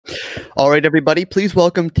All right, everybody, please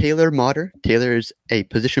welcome Taylor Motter. Taylor is a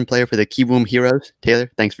position player for the Kiwoom Heroes.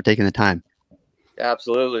 Taylor, thanks for taking the time.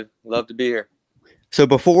 Absolutely. Love to be here. So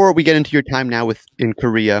before we get into your time now in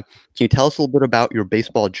Korea, can you tell us a little bit about your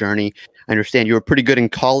baseball journey? I understand you were pretty good in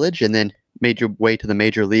college and then made your way to the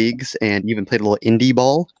major leagues and even played a little indie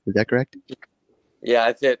ball. Is that correct? Yeah,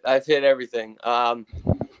 I've hit everything. I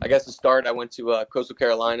guess to start, I went to Coastal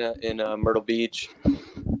Carolina in Myrtle Beach.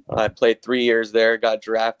 I played 3 years there, got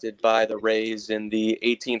drafted by the Rays in the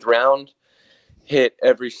 18th round, hit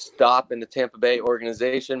every stop in the Tampa Bay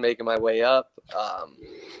organization, making my way up.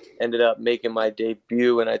 Ended up making my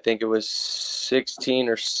debut, and I think it was 16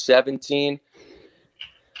 or 17,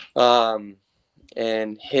 and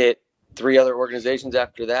hit 3 other organizations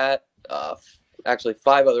after that. Actually,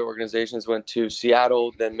 5 other organizations. Went to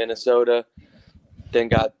Seattle, then Minnesota, then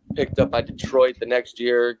got picked up by Detroit the next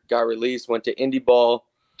year, got released, went to Indie Ball,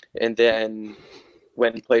 and then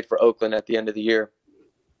went and played for Oakland at the end of the year.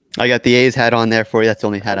 I got the A's hat on there for you. That's the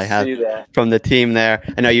only hat I have from the team there.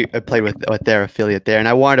 I know you played with their affiliate there. And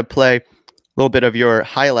I wanted to play a little bit of your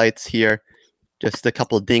highlights here, just a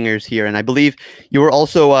couple of dingers here. And I believe you were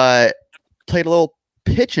also played a little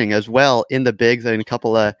pitching as well in the bigs in a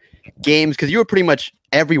couple of games because you were pretty much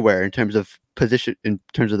everywhere in terms of position, in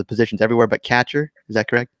terms of the positions everywhere but catcher. Is that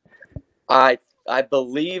correct? I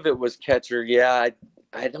believe it was catcher. Yeah,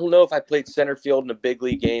 I don't know if I played center field in a big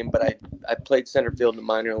league game, but I played center field in a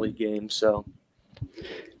minor league game. So,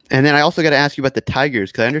 and then I also got to ask you about the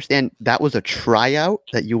Tigers because I understand that was a tryout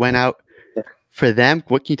that you went out for them.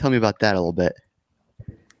 What can you tell me about that a little bit?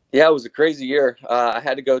 Yeah, it was a crazy year. I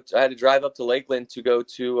had to drive up to Lakeland to go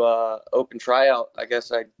to open tryout. I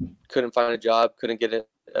guess I couldn't find a job, couldn't get it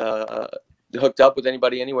hooked up with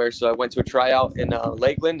anybody anywhere, so I went to a tryout in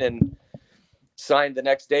Lakeland and signed the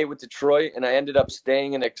next day with Detroit, and I ended up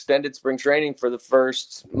staying in extended spring training for the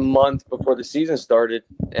first month before the season started,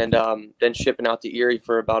 and then shipping out to Erie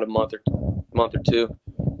for about a month or two.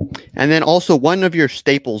 And then also one of your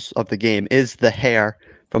staples of the game is the hair.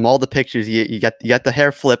 From all the pictures, you got the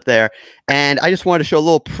hair flip there, and I just wanted to show a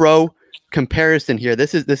little pro comparison here.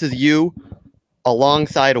 This is you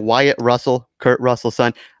alongside Wyatt Russell, Kurt Russell's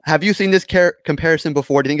son. Have you seen this comparison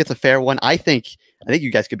before? Do you think it's a fair one? I think you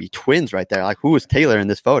guys could be twins right there. Like, who is Taylor in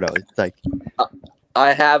this photo? It's like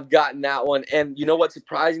I have gotten that one, and you know what?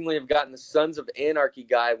 Surprisingly, I've gotten the Sons of Anarchy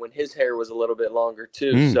guy when his hair was a little bit longer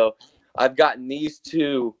too. So I've gotten these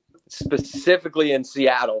two specifically in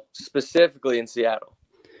Seattle.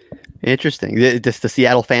 Interesting. Just the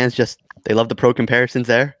Seattle fans, they love the pro comparisons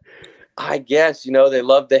there. I guess, they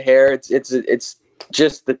love the hair. It's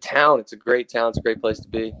just the town. It's a great town. It's a great place to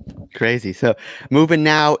be. Crazy. So moving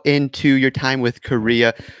now into your time with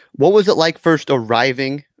Korea, what was it like first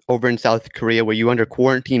arriving over in South Korea? Were you under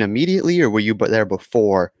quarantine immediately, or were you there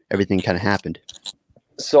before everything kind of happened?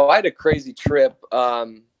 So I had a crazy trip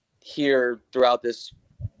here throughout this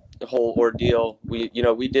whole ordeal. We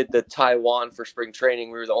did the Taiwan for spring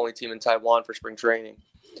training. We were the only team in Taiwan for spring training.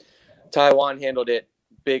 Taiwan handled it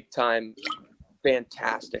big time.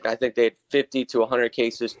 Fantastic. I think they had 50 to 100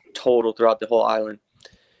 cases total throughout the whole island.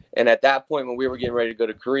 And at that point, when we were getting ready to go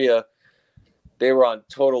to Korea, they were on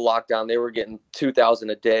total lockdown. They were getting 2,000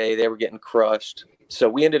 a day. They were getting crushed. So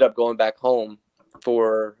we ended up going back home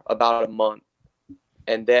for about a month.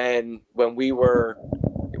 And then when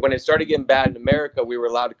it started getting bad in America, we were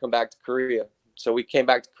allowed to come back to Korea. So we came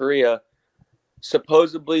back to Korea.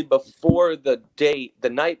 Supposedly before the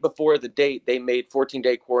night before the date, they made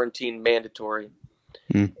 14-day quarantine mandatory.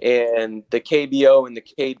 And the KBO and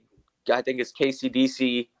I think it's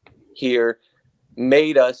KCDC here,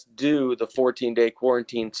 made us do the 14-day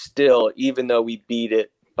quarantine still, even though we beat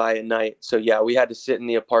it by a night. So yeah, we had to sit in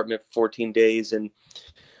the apartment for 14 days and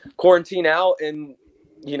quarantine out and,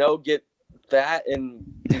 get fat and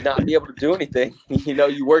not be able to do anything.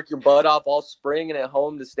 You work your butt off all spring and at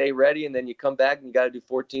home to stay ready, and then you come back and you got to do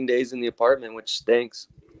 14 days in the apartment, which stinks.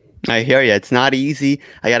 I hear you. It's not easy.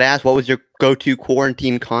 I got to ask, what was your go-to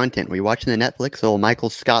quarantine content? Were you watching the Netflix? Oh, Michael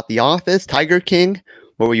Scott, The Office, Tiger King?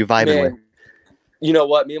 What were you vibing with? You know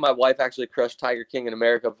what? Me and my wife actually crushed Tiger King in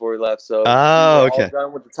America before we left. So okay. All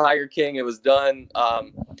done with the Tiger King. It was done.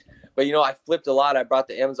 But, I flipped a lot. I brought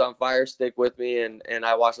the Amazon Fire Stick with me, and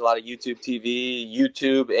I watched a lot of YouTube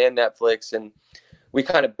and Netflix, and we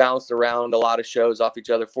kind of bounced around a lot of shows off each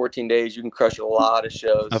other. 14 days, you can crush a lot of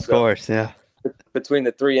shows. Of course, yeah. Between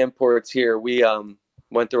the 3 imports here, we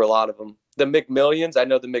went through a lot of them. The McMillions, I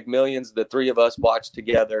know the McMillions, the 3 of us watched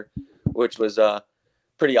together, which was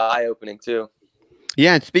pretty eye-opening too.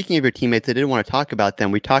 Yeah, and speaking of your teammates, I didn't want to talk about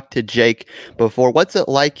them. We talked to Jake before. What's it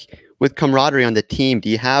like with camaraderie on the team? Do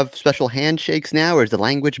you have special handshakes now, or is the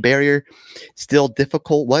language barrier still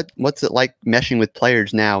difficult? What's it like meshing with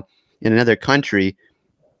players now in another country,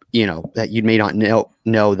 that you may not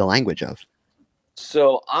know the language of?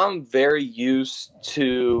 So I'm very used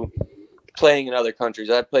to playing in other countries.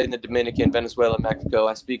 I played in the Dominican, Venezuela, Mexico.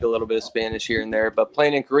 I speak a little bit of Spanish here and there, but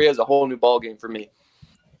playing in Korea is a whole new ballgame for me.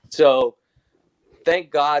 So thank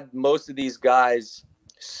God most of these guys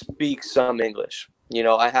speak some English.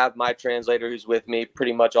 I have my translator who's with me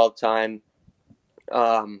pretty much all the time.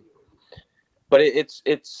 But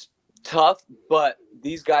it's tough, but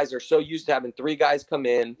these guys are so used to having 3 guys come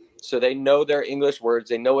in, so they know their English words.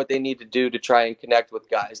 They know what they need to do to try and connect with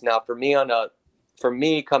guys. Now, for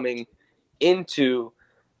me coming into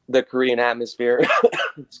the Korean atmosphere,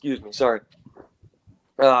 excuse me, sorry,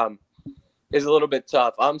 is a little bit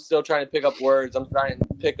tough. I'm still trying to pick up words. I'm trying to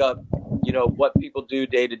pick up, what people do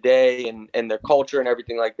day to day and their culture and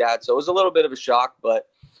everything like that. So it was a little bit of a shock, but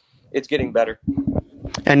it's getting better.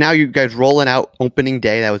 And now you guys rolling out opening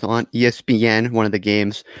day. That was on ESPN, one of the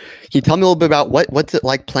games. Can you tell me a little bit about what's it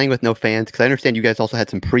like playing with no fans? Because I understand you guys also had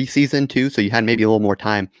some preseason too, so you had maybe a little more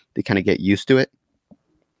time to kind of get used to it.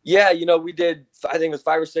 Yeah, we did, I think it was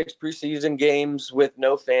 5 or 6 preseason games with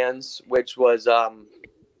no fans, which was,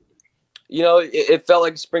 it felt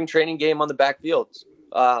like a spring training game on the backfields.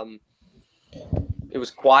 It was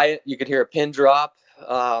quiet. You could hear a pin drop.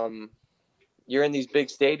 You're in these big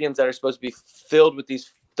stadiums that are supposed to be filled with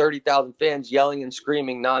these 30,000 fans yelling and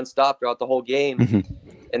screaming nonstop throughout the whole game. Mm-hmm.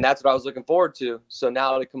 And that's what I was looking forward to. So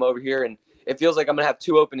now to come over here, and it feels like I'm going to have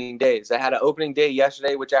 2 opening days. I had an opening day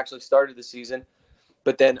yesterday, which actually started the season.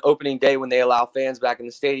 But then opening day, when they allow fans back in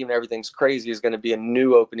the stadium and everything's crazy, is going to be a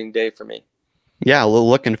new opening day for me. Yeah, well,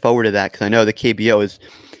 looking forward to that, because I know the KBO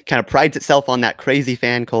kind of prides itself on that crazy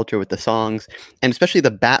fan culture with the songs, and especially the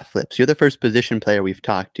bat flips. You're the first position player we've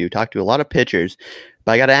talked to a lot of pitchers.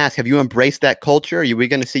 But I got to ask, have you embraced that culture? Are we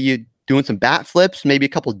going to see you doing some bat flips, maybe a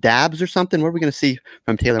couple dabs or something? What are we going to see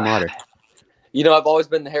from Taylor Motter? I've always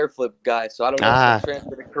been the hair flip guy, so I don't know if I'm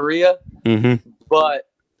transfer to Korea. Mm-hmm. But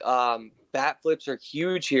bat flips are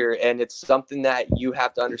huge here, and it's something that you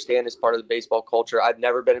have to understand as part of the baseball culture. I've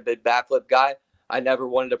never been a big bat flip guy. I never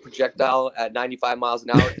wanted a projectile at 95 miles an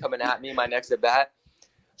hour coming at me my next at bat.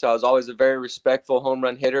 So I was always a very respectful home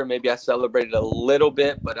run hitter. Maybe I celebrated a little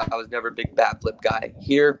bit, but I was never a big bat flip guy.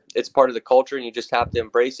 Here, it's part of the culture, and you just have to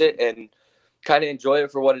embrace it and kind of enjoy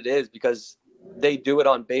it for what it is, because they do it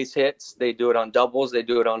on base hits. They do it on doubles. They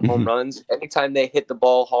do it on home runs. Anytime they hit the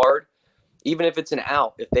ball hard, even if it's an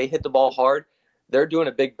out, if they hit the ball hard, they're doing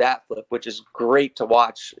a big bat flip, which is great to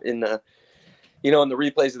watch in the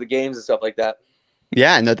replays of the games and stuff like that.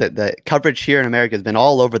 Yeah, I know that the coverage here in America has been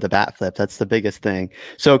all over the bat flip. That's the biggest thing.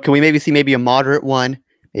 So can we maybe see a moderate one,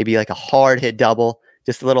 maybe like a hard hit double,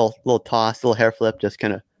 just a little toss, little hair flip, just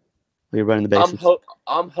kind of you're running the bases?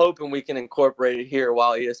 I'm hoping we can incorporate it here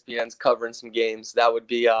while ESPN's covering some games. That would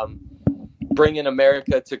be bringing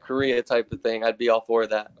America to Korea type of thing. I'd be all for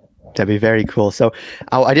that. That'd be very cool. So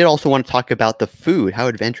I did also want to talk about the food. How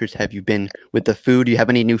adventurous have you been with the food? Do you have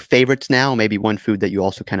any new favorites now? Maybe one food that you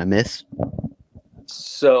also kind of miss?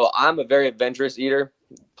 So I'm a very adventurous eater,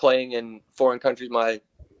 playing in foreign countries my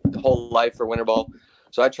whole life for winter ball.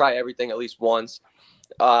 So I try everything at least once.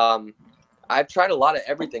 I've tried a lot of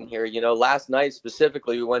everything here. Last night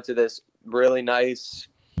specifically, we went to this really nice,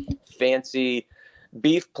 fancy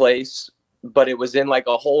beef place, but it was in like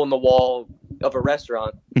a hole in the wall of a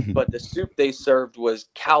restaurant. But the soup they served was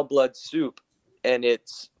cow blood soup, and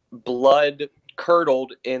it's blood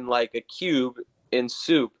curdled in like a cube in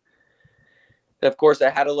soup. And of course, I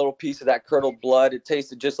had a little piece of that curdled blood. It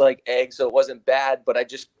tasted just like egg, so it wasn't bad, but I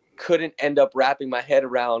just couldn't end up wrapping my head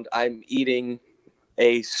around I'm eating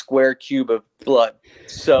a square cube of blood.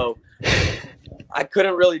 So I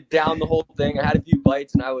couldn't really down the whole thing. I had a few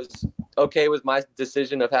bites, and I was okay with my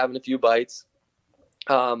decision of having a few bites.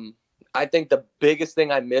 I think the biggest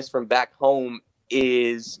thing I miss from back home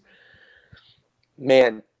is,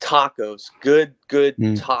 tacos. Good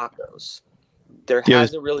tacos. There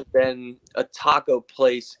hasn't really been a taco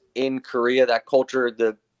place in Korea. That culture,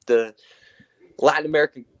 the Latin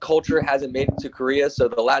American culture hasn't made it to Korea. So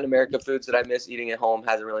the Latin American foods that I miss eating at home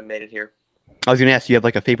hasn't really made it here. I was going to ask, do you have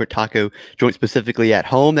like a favorite taco joint specifically at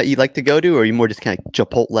home that you'd like to go to, or are you more just kind of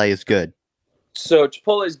Chipotle is good? So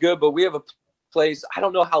Chipotle is good, but we have a place. I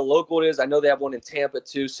don't know how local it is. I know they have one in Tampa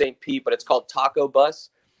too, St. Pete, but it's called Taco Bus.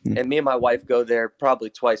 And me and my wife go there probably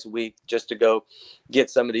twice a week just to go get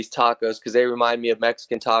some of these tacos, because they remind me of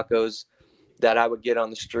Mexican tacos that I would get on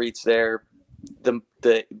the streets there.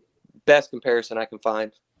 The best comparison I can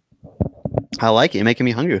find. I like it. You're making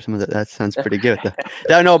me hungry with some of that. That sounds pretty good.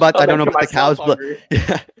 Don't know about the cow's blood.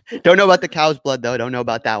 Don't know about the cow's blood though. Don't know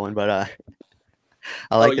about that one, but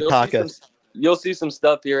I like the tacos. You'll see some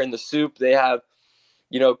stuff here in the soup. They have,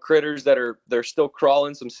 critters they're still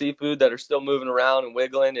crawling, some seafood that are still moving around and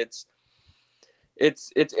wiggling. It's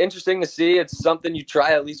interesting to see. It's something you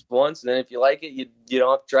try at least once, and then if you like it, you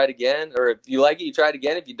don't have to try it again. Or if you like it, you try it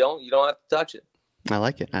again. If you don't have to touch it. I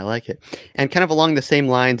like it. I like it. And kind of along the same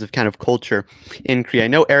lines of kind of culture in Korea, I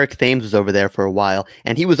know Eric Thames was over there for a while,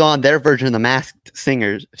 and he was on their version of the Masked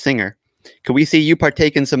Singer. Could we see you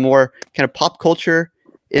partake in some more kind of pop culture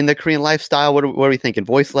in the Korean lifestyle? What are we thinking?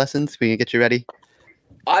 Voice lessons? We can get you ready.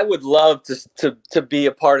 I would love to be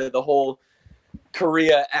a part of the whole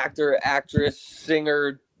Korea actor, actress,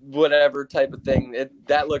 singer, whatever type of thing.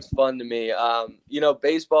 That looks fun to me.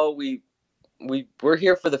 Baseball, we're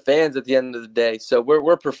here for the fans at the end of the day. So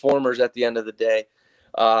we're performers at the end of the day.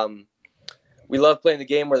 We love playing the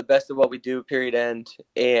game. We're the best at what we do, period, end.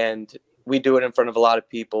 And we do it in front of a lot of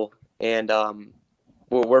people. And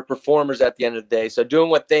we're performers at the end of the day. So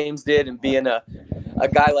doing what Thames did and being a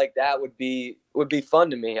guy like that would be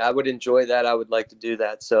fun to me. I would enjoy that. I would like to do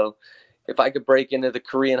that. So if I could break into the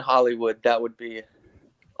Korean Hollywood, that would be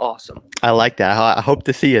awesome. I like that. I hope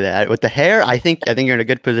to see you there. With the hair, I think you're in a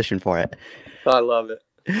good position for it. I love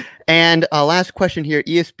it. And last question here.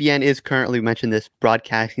 ESPN is currently, mentioned this,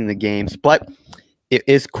 broadcasting the games, but it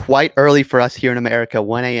is quite early for us here in America,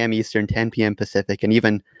 1 a.m. Eastern, 10 p.m. Pacific, and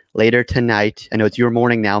even later tonight. I know it's your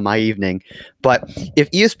morning now, my evening. But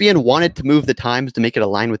if ESPN wanted to move the times to make it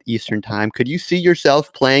align with Eastern time, could you see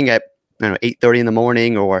yourself playing at 8:30 in the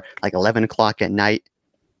morning or like 11 o'clock at night?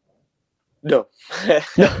 No.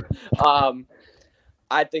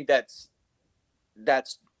 I think that's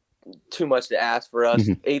too much to ask for us.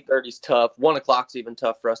 8:30 is tough. 1 o'clock's even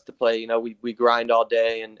tough for us to play. We grind all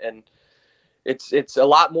day, and it's a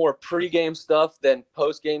lot more pregame stuff than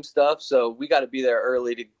postgame stuff. So we got to be there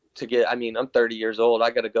early to get. I mean, I'm 30 years old.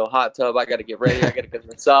 I got to go hot tub. I got to get ready. I got to get a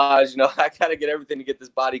massage. I got to get everything to get this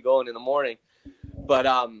body going in the morning. But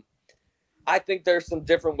I think there's some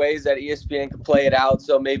different ways that ESPN could play it out.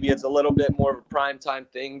 So maybe it's a little bit more of a primetime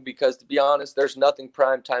thing because, to be honest, there's nothing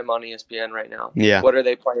primetime on ESPN right now. Yeah. What are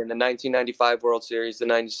they playing? The 1995 World Series, the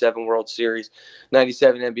 97 World Series,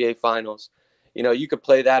 97 NBA Finals. You could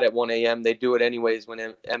play that at 1 a.m. They do it anyways when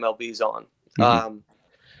MLB's on.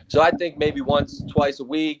 So I think maybe once, twice a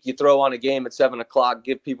week, you throw on a game at 7 o'clock,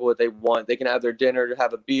 give people what they want. They can have their dinner,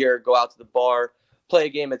 have a beer, go out to the bar, play a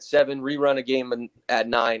game at 7, rerun a game at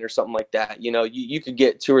 9 or something like that. You could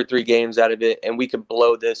get 2 or 3 games out of it, and we could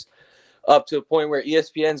blow this up to a point where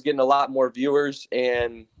ESPN's getting a lot more viewers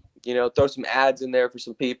and, throw some ads in there for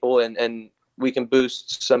some people and we can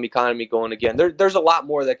boost some economy going again. There's a lot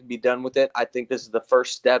more that can be done with it. I think this is the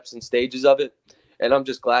first steps and stages of it, and I'm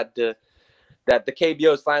just glad that the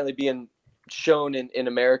KBO is finally being shown in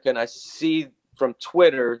America, and I see from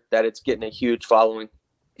Twitter that it's getting a huge following.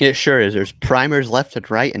 It sure is. There's primers left and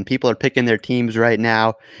right, and people are picking their teams right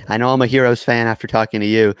now. I know I'm a Heroes fan after talking to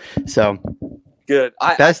you. So good.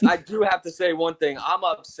 I do have to say one thing. I'm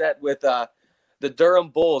upset with the Durham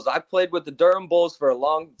Bulls. I played with the Durham Bulls for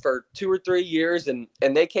 2 or 3 years, and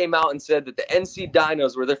they came out and said that the NC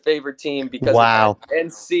Dinos were their favorite team because of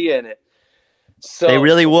NC in it. So they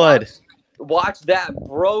really would. Watch that.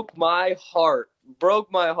 Broke my heart.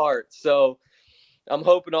 So I'm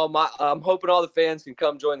hoping all the fans can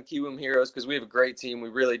come join the Kiwoom Heroes because we have a great team. We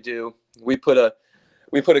really do. We put a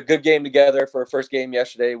good game together for our first game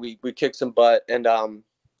yesterday. We kicked some butt, and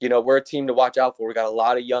we're a team to watch out for. We got a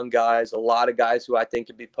lot of young guys, a lot of guys who I think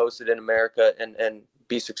could be posted in America and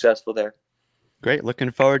be successful there. Great. Looking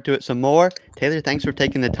forward to it some more. Taylor, thanks for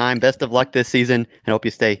taking the time. Best of luck this season, and hope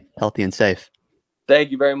you stay healthy and safe.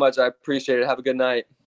 Thank you very much. I appreciate it. Have a good night.